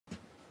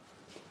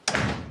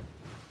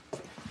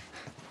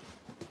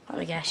Let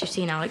me guess, you've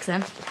seen Alex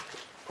then?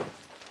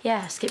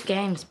 Yeah, skip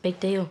games, big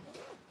deal.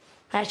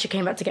 I actually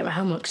came back to get my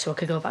homework so I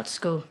could go back to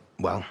school.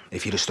 Well,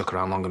 if you'd have stuck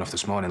around long enough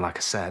this morning, like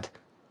I said,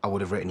 I would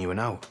have written you a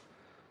note.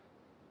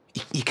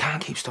 You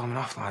can't keep storming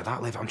off like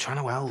that, Liv. I'm trying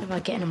to help. What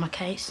about getting on my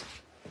case?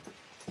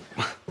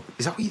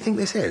 Is that what you think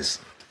this is?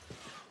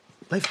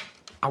 Liv,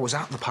 I was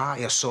at the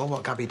party. I saw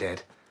what Gabby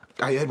did.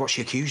 I heard what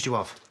she accused you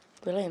of.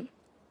 Brilliant.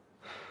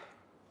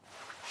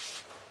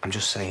 I'm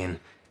just saying,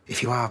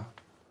 if you are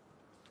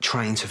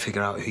trying to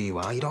figure out who you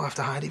are, you don't have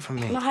to hide it from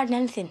me. I'm not hiding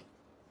anything,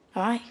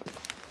 all right?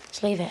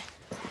 Just leave it.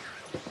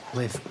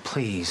 Liv,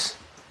 please.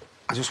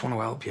 I just want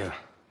to help you.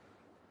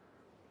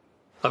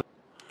 All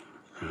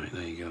right,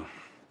 there you go.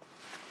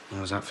 How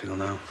does that feel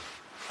now?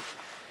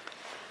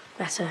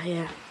 Better,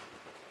 yeah.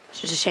 It's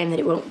just a shame that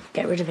it won't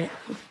get rid of it.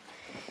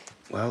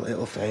 Well,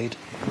 it'll fade,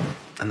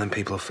 and then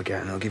people will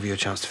forget, and it'll give you a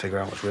chance to figure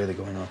out what's really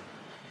going on.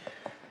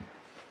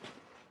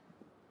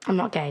 I'm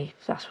not gay,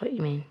 if that's what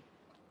you mean.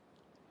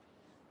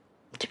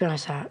 To be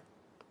honest, I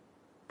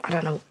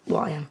don't know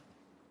what I am.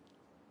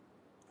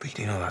 But you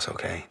do know that's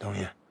okay, don't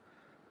you?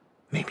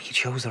 Maybe you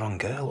chose the wrong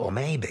girl, or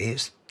maybe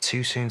it's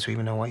too soon to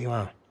even know what you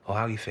are, or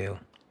how you feel.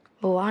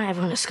 Well, why?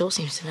 Everyone at school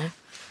seems to know.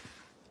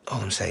 All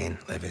I'm saying,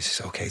 Liv, is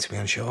it's okay to be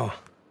unsure.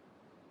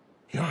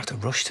 You don't have to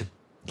rush to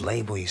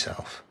label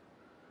yourself.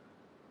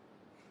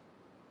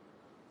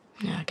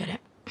 Yeah, I get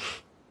it.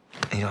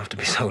 And you don't have to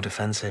be so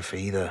defensive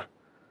either.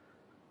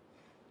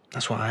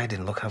 That's what I did.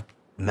 Look how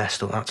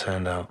messed up that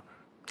turned out.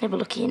 Yeah, but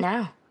look at you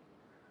now.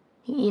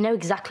 You know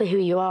exactly who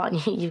you are,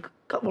 and you've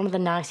got one of the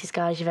nicest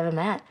guys you've ever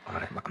met. All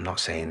right, I'm not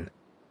saying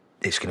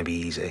it's going to be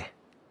easy,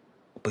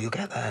 but you'll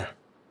get there.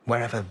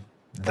 Wherever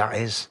that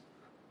is,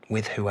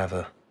 with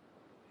whoever.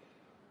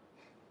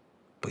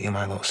 But you're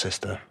my little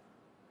sister,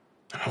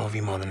 and I love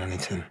you more than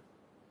anything.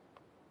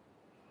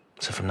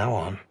 So from now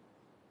on,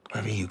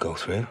 whatever you go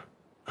through,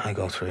 I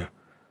go through.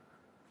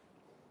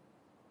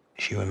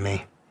 It's you and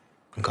me,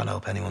 and God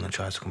help anyone that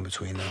tries to come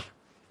between that.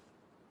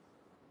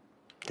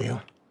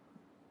 Deal?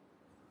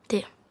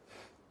 Deal.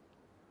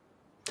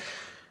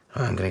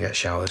 All right, I'm going to get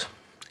showered.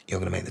 You're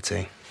going to make the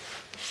tea.